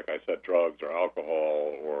 like I said, drugs or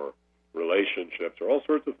alcohol or relationships or all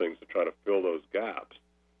sorts of things to try to fill those gaps.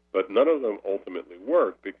 But none of them ultimately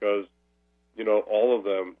work because, all of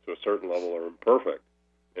them to a certain level are imperfect.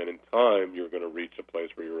 And in time, you're going to reach a place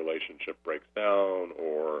where your relationship breaks down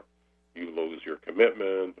or you lose your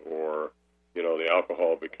commitment or, the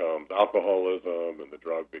alcohol becomes alcoholism and the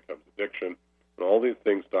drug becomes addiction. And all these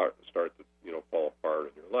things start to, fall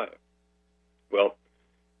apart in your life. Well,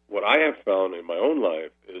 what I have found in my own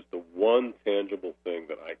life is the one tangible thing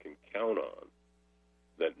that I can count on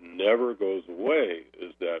that never goes away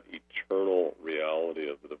is that eternal reality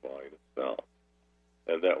of the divine itself.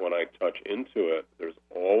 And that when I touch into it, there's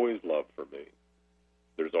always love for me.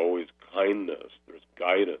 There's always kindness, there's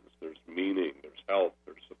guidance, there's meaning, there's help,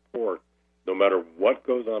 there's support. No matter what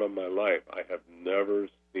goes on in my life, I have never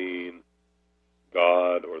seen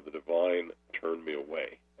God or the divine turn me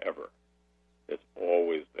away, ever. It's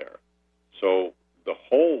always there. So the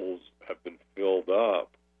holes have been filled up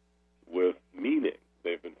with meaning.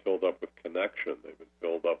 They've been filled up with connection. They've been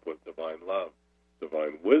filled up with divine love,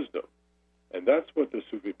 divine wisdom. And that's what the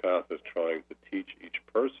Sufi path is trying to teach each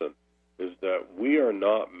person, is that we are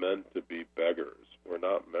not meant to be beggars. We're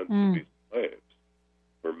not meant to be slaves.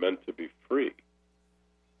 We're meant to be free.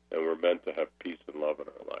 And we're meant to have peace and love in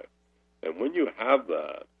our life. And when you have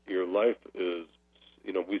that, your life is,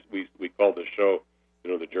 we call this show,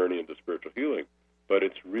 the journey into spiritual healing, but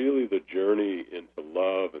it's really the journey into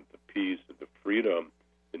love, into peace, into freedom,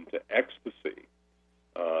 into ecstasy,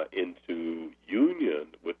 into union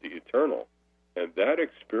with the eternal. And that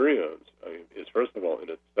experience is, first of all, in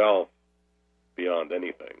itself beyond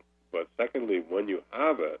anything. But secondly, when you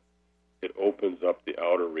have it, it opens up the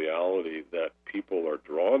outer reality that people are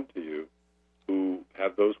drawn to you who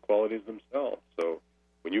have those qualities themselves. So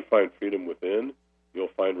when you find freedom within, you'll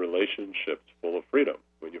find relationships full of freedom.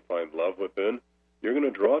 when you find love within, you're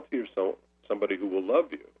going to draw to yourself somebody who will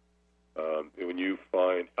love you. When you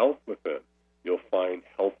find health within, you'll find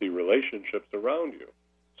healthy relationships around you.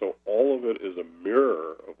 So all of it is a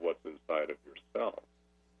mirror of what's inside of yourself.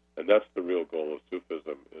 And that's the real goal of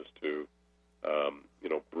Sufism, is to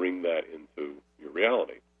bring that into your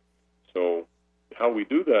reality. So how we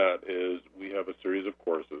do that is we have a series of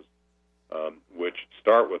courses which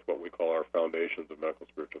start with what we call our Foundations of Medical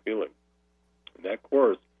Spiritual Healing. In that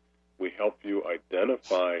course, we help you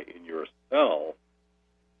identify in yourself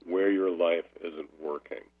where your life isn't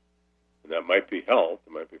working. And that might be health,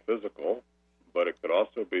 it might be physical, but it could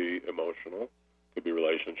also be emotional, it could be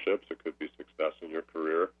relationships, it could be success in your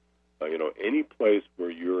career. Any place where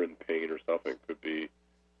you're in pain or something. Could be,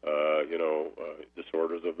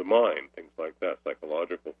 disorders of the mind, things like that,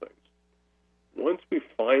 psychological things. Once we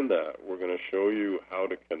find that, we're going to show you how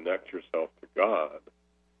to connect yourself to God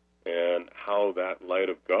and how that light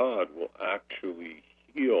of God will actually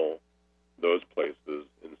heal those places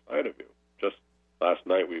inside of you. Just last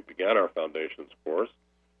night, we began our Foundations course,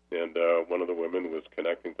 and one of the women was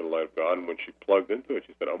connecting to the light of God, and when she plugged into it,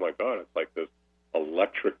 she said, "Oh my God, it's like this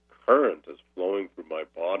electric current is flowing through my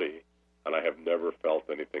body, and I have never felt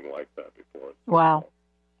anything like that before." Wow.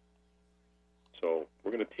 So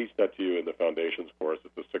we're going to teach that to you in the Foundations course.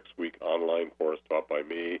 It's a 6-week online course taught by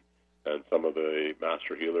me and some of the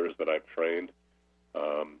master healers that I've trained.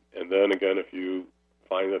 And then again, if you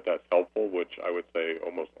find that that's helpful, which I would say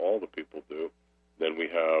almost all the people do, then we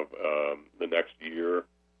have the next year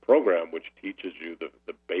program, which teaches you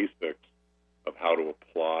the basics of how to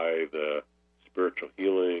apply the spiritual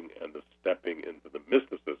healing and the stepping into the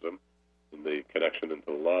mysticism and the connection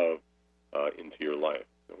into love into your life.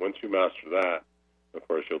 And once you master that, of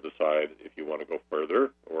course, you'll decide if you want to go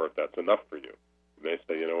further or if that's enough for you. You may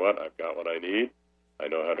say, you know what, I've got what I need. I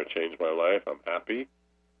know how to change my life. I'm happy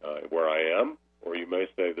where I am. Or you may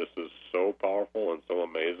say, this is so powerful and so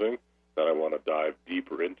amazing that I want to dive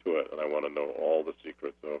deeper into it, and I want to know all the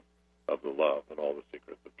secrets of the love and all the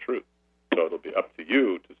secrets of truth. So it'll be up to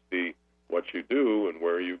you to see what you do and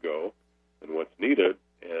where you go and what's needed,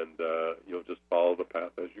 and you'll just follow the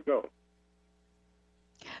path as you go.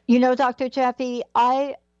 Dr. Jaffe,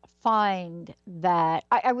 I find that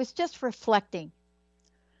I was just reflecting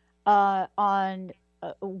on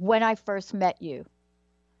when I first met you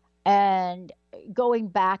and going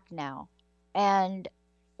back now, and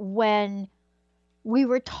when we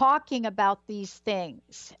were talking about these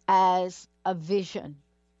things as a vision,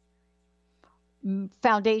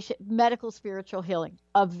 foundation, medical spiritual healing,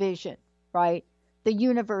 a vision, right? The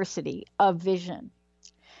university of vision.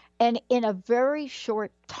 And in a very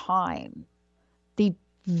short time, the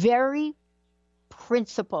very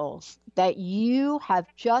principles that you have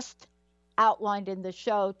just outlined in the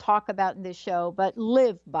show, talk about in the show, but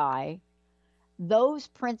live by, those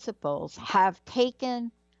principles have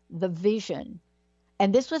taken the vision.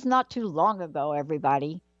 And this was not too long ago,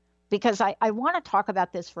 everybody, because I want to talk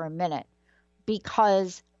about this for a minute,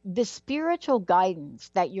 because the spiritual guidance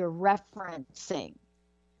that you're referencing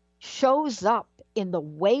shows up in the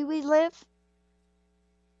way we live,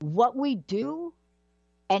 what we do,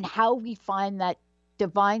 and how we find that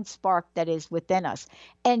divine spark that is within us.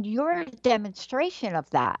 And you're a demonstration of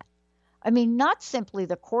that. I mean, not simply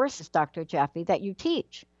the courses, Dr. Jaffe, that you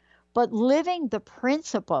teach, but living the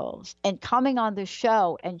principles and coming on the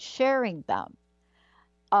show and sharing them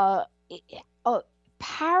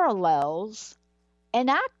parallels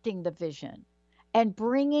enacting the vision and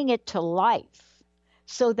bringing it to life.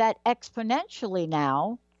 So that exponentially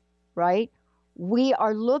now, right, we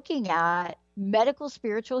are looking at medical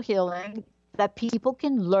spiritual healing that people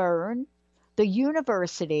can learn, the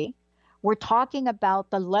university. We're talking about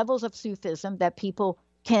the levels of Sufism that people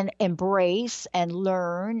can embrace and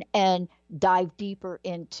learn and dive deeper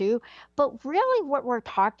into. But really what we're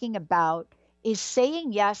talking about is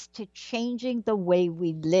saying yes to changing the way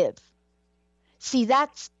we live. See,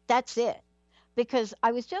 that's it. Because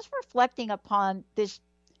I was just reflecting upon this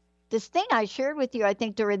thing I shared with you, I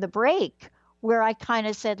think, during the break, where I kind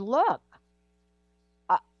of said, look,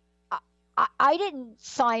 I didn't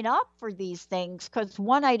sign up for these things because,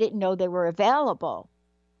 one, I didn't know they were available.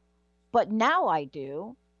 But now I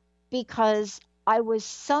do, because I was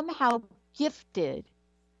somehow gifted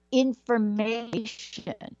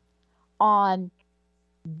information on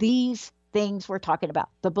these things we're talking about: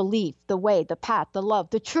 the belief, the way, the path, the love,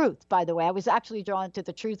 the truth. By the way, I was actually drawn to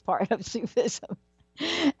the truth part of Sufism.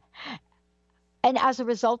 And as a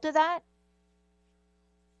result of that,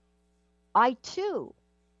 I too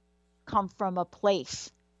come from a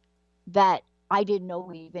place that I didn't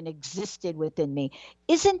know even existed within me.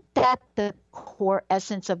 Isn't that the core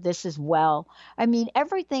essence of this as well? I mean,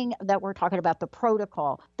 everything that we're talking about, the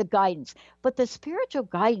protocol, the guidance, but the spiritual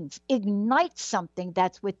guidance ignites something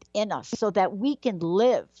that's within us so that we can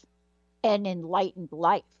live an enlightened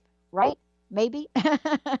life, right? Maybe?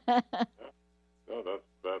 No,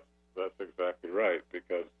 that's exactly right,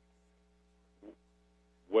 because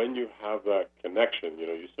when you have that connection,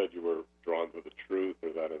 you said you were drawn to the truth or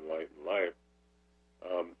that enlightened life,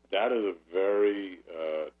 that is a very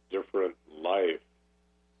different life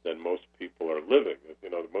than most people are living.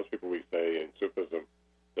 Most people, we say in Sufism,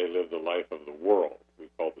 they live the life of the world. We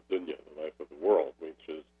call the dunya, the life of the world, which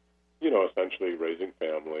is, essentially raising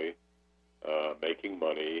family, making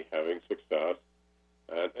money, having success,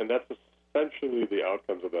 and that's essentially the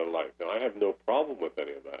outcomes of that life. Now, I have no problem with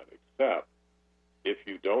any of that, except if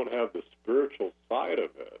you don't have the spiritual side of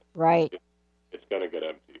it, right, it's going to get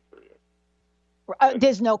empty for you.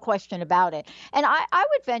 There's no question about it. And I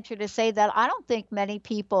would venture to say that I don't think many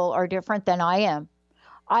people are different than I am.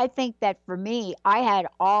 I think that for me, I had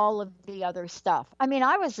all of the other stuff. I mean,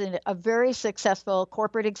 I was a very successful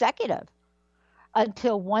corporate executive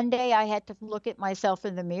until one day I had to look at myself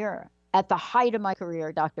in the mirror at the height of my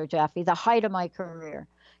career, Dr. Jaffe, the height of my career.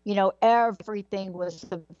 Everything was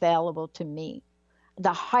available to me.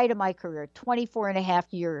 The height of my career, 24 and a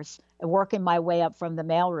half years, working my way up from the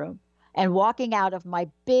mailroom and walking out of my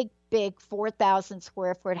big 4,000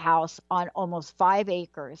 square foot house on almost 5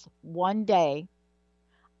 acres. One day,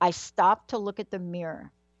 I stopped to look at the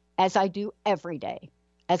mirror, as I do every day,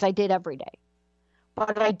 as I did every day.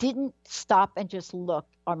 But I didn't stop and just look,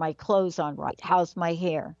 are my clothes on right? How's my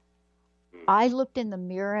hair? I looked in the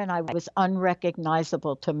mirror and I was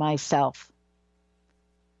unrecognizable to myself.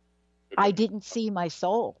 I didn't see my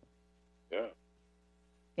soul. Yeah.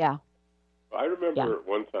 Yeah. I remember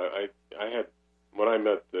one time I had, when I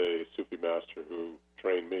met the Sufi master who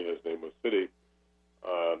trained me, his name was Siddhi,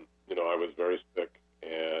 I was very sick,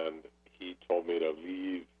 and he told me to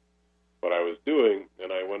leave what I was doing,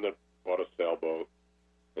 and I went and bought a sailboat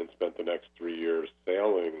and spent the next 3 years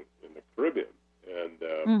sailing in the Caribbean. And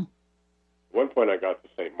at one point I got to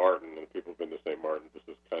St. Martin, and people have been to St. Martin. This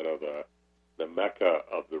is kind of the Mecca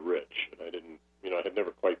of the rich. And I didn't, I had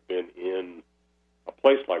never quite been in a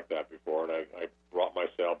place like that before, and I brought my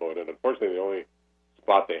sailboat in. Unfortunately, the only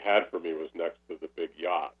spot they had for me was next to the big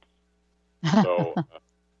yachts. So,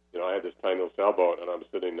 I had this tiny little sailboat, and I'm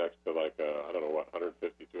sitting next to like a,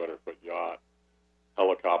 150, 200-foot yacht,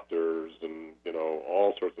 helicopters, and,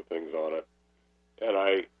 all sorts of things on it. And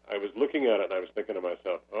I was looking at it, and I was thinking to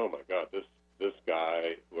myself, oh, my God, this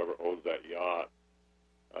guy, whoever owns that yacht,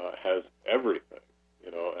 has everything,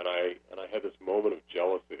 and I had this moment of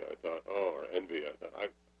jealousy. I thought, or envy. I thought,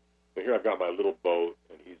 so here I've got my little boat,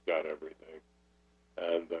 and he's got everything.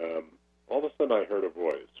 And all of a sudden I heard a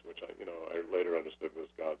voice, which I later understood was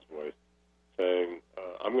God's voice, saying,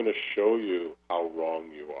 I'm going to show you how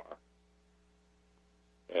wrong you are.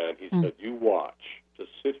 And he said, you watch.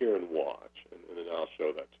 Just sit here and watch, and then I'll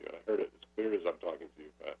show that to you. And I heard it as clear as I'm talking to you,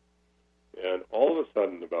 Pat. And all of a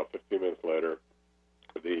sudden, about 15 minutes later,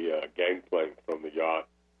 the gangplank from the yacht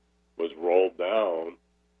was rolled down,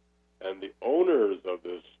 and the owners of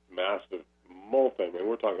this massive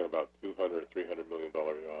we're talking about $200, $300 million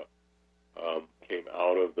yacht, came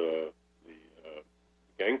out of the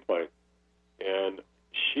gangplank, and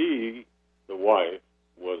she, the wife,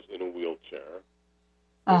 was in a wheelchair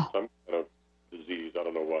with some kind of disease, I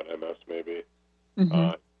don't know what, MS maybe.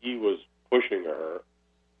 He was pushing her.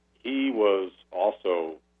 He was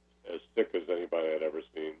also as thick as anybody I'd ever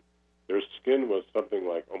seen. Their skin was something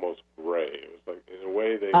like almost gray. It was like, in a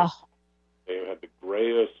way, they had the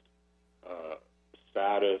grayest,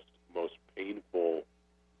 saddest, most painful.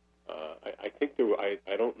 I think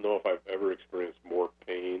I don't know if I've ever experienced more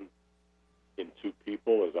pain in two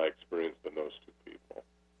people as I experienced in those two people.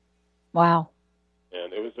 Wow.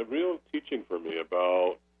 And it was a real teaching for me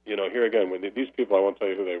about, here again, when these people, I won't tell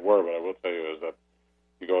you who they were, but I will tell you is that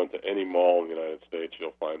you go into any mall in the United States,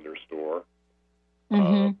 you'll find their store.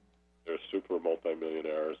 They're super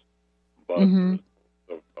multimillionaires, but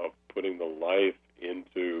of putting the life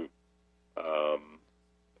into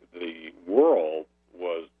the world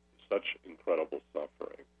was such incredible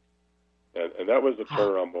suffering. And that was a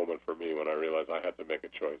turnaround moment for me when I realized I had to make a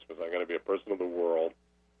choice. Was I going to be a person of the world,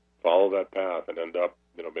 follow that path, and end up,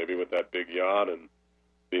 maybe with that big yacht and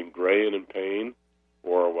being gray and in pain,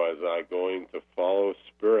 or was I going to follow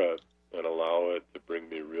spirit and allow it to bring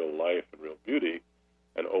me real life and real beauty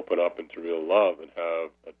and open up into real love and have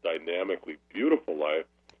a dynamically beautiful life,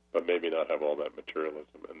 but maybe not have all that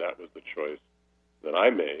materialism? And that was the choice that I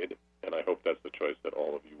made, and I hope that's the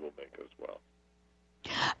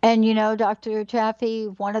And you know, Dr. Jaffe,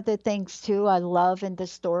 one of the things too I love in the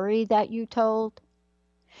story that you told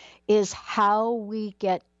is how we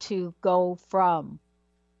get to go from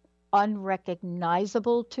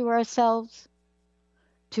unrecognizable to ourselves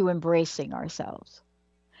to embracing ourselves.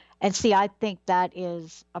 And see, I think that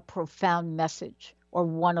is a profound message, or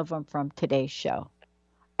one of them from today's show,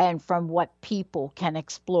 and from what people can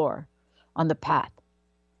explore on the path.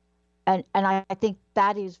 And I think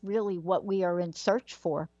that is really what we are in search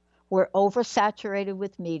for. We're oversaturated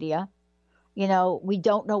with media. You know, we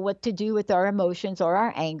don't know what to do with our emotions or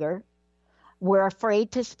our anger. We're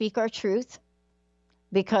afraid to speak our truth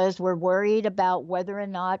because we're worried about whether or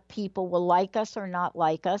not people will like us or not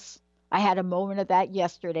like us. I had a moment of that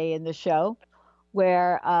yesterday in the show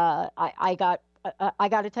where I got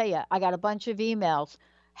to tell you, I got a bunch of emails.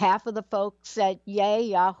 Half of the folks said, yay,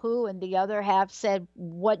 Yahoo, and the other half said,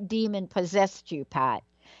 what demon possessed you, Pat?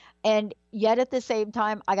 And yet at the same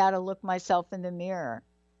time, I got to look myself in the mirror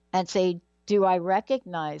and say, do I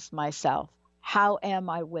recognize myself? How am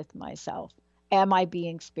I with myself? Am I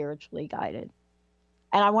being spiritually guided?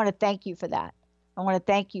 And I want to thank you for that. I want to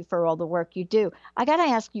thank you for all the work you do. I got to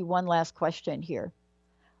ask you one last question here.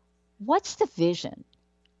 What's the vision?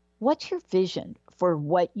 What's your vision for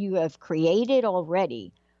what you have created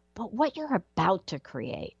already, but what you're about to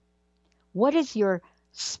create? What is your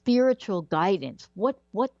spiritual guidance? What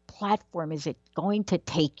platform is it going to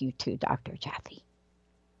take you to, Dr. Jaffe?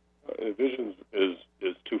 Vision is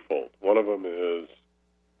twofold. One of them is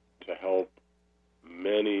to help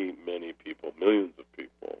many, many people, millions of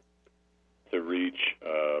people, to reach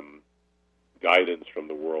guidance from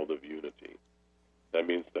the world of unity. That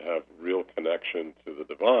means to have real connection to the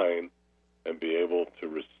divine and be able to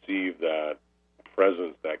receive that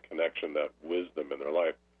presence, that connection, that wisdom in their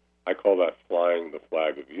life. I call that flying the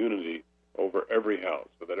flag of unity over every house,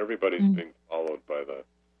 so that everybody's being followed by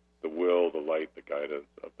the will, the light, the guidance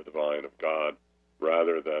of the divine, of God,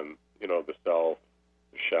 rather than, the self,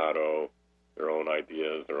 the shadow, their own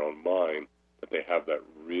ideas, their own mind, that they have that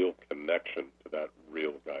real connection to that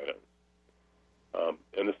real guidance.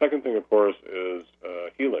 And the second thing, of course, is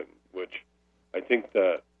healing, which I think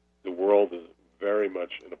that the world is very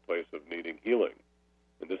much in a place of needing healing.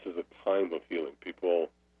 And this is a time of healing.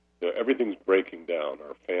 People, everything's breaking down.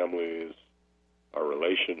 Our families, our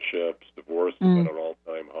relationships, divorce is at an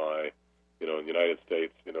all-time high. In the United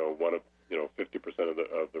States, 50% of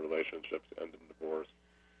the relationships end in divorce.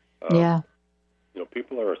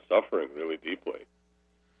 People are suffering really deeply.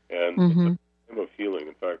 And it's a time of healing.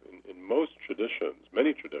 In fact, in most traditions,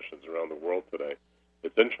 many traditions around the world today,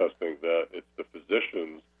 it's interesting that it's the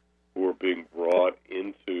physicians who are being brought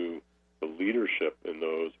into the leadership in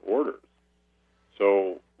those orders.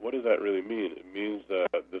 So what does that really mean? It means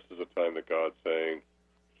that this is a time that God's saying,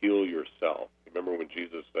 heal yourself. Remember when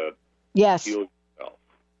Jesus said, yes, heal yourself?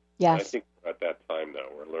 Yes. And I think we're at that time now.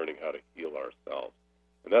 We're learning how to heal ourselves.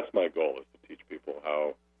 And that's my goal, is to teach people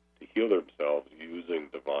how to heal themselves using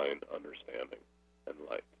divine understanding and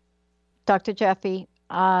light. Dr. Jaffe,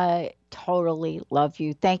 I totally love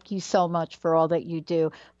you. Thank you so much for all that you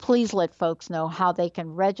do. Please let folks know how they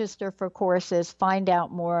can register for courses, find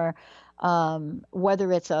out more,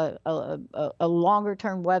 whether it's a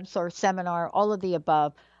longer-term website, seminar, all of the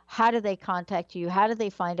above. How do they contact you? How do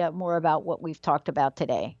they find out more about what we've talked about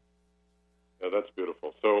today? Yeah, that's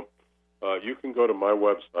beautiful. So you can go to my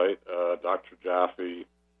website, drjaffe,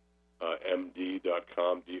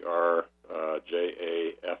 md.com,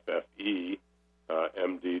 drjaffe,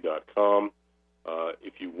 md.com.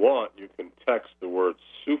 If you want, you can text the word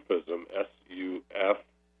Sufism, Sufism,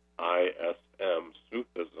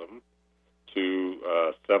 Sufism, to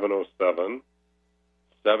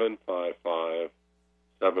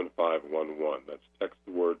 707-755-7511. That's text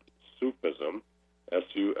the word Sufism,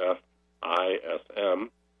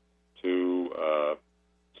 Sufism, to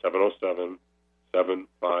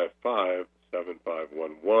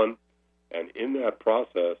 707-755-7511. And in that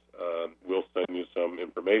process, we'll send you some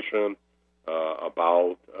information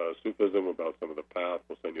about Sufism, about some of the path.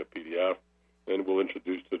 We'll send you a PDF, and we'll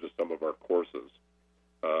introduce you to some of our courses.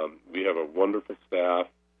 We have a wonderful staff.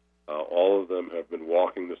 All of them have been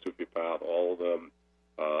walking the Sufi path. All of them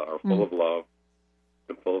are full of love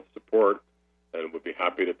and full of support, and would be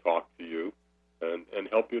happy to talk to you and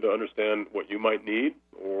help you to understand what you might need,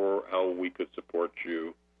 or how we could support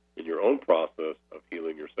you in your own process of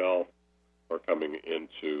healing yourself or coming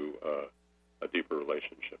into a deeper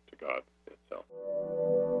relationship to God itself.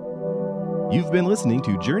 You've been listening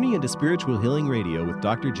to Journey into Spiritual Healing Radio with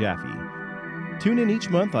Dr. Jaffe. Tune in each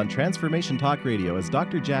month on Transformation Talk Radio as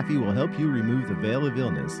Dr. Jaffe will help you remove the veil of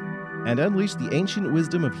illness and unleash the ancient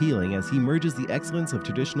wisdom of healing as he merges the excellence of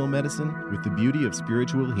traditional medicine with the beauty of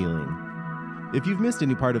spiritual healing. If you've missed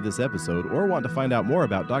any part of this episode or want to find out more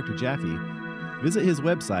about Dr. Jaffe, visit his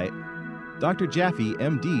website,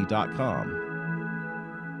 drjaffemd.com.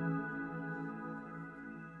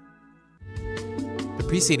 The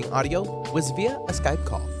preceding audio was via a Skype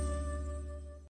call.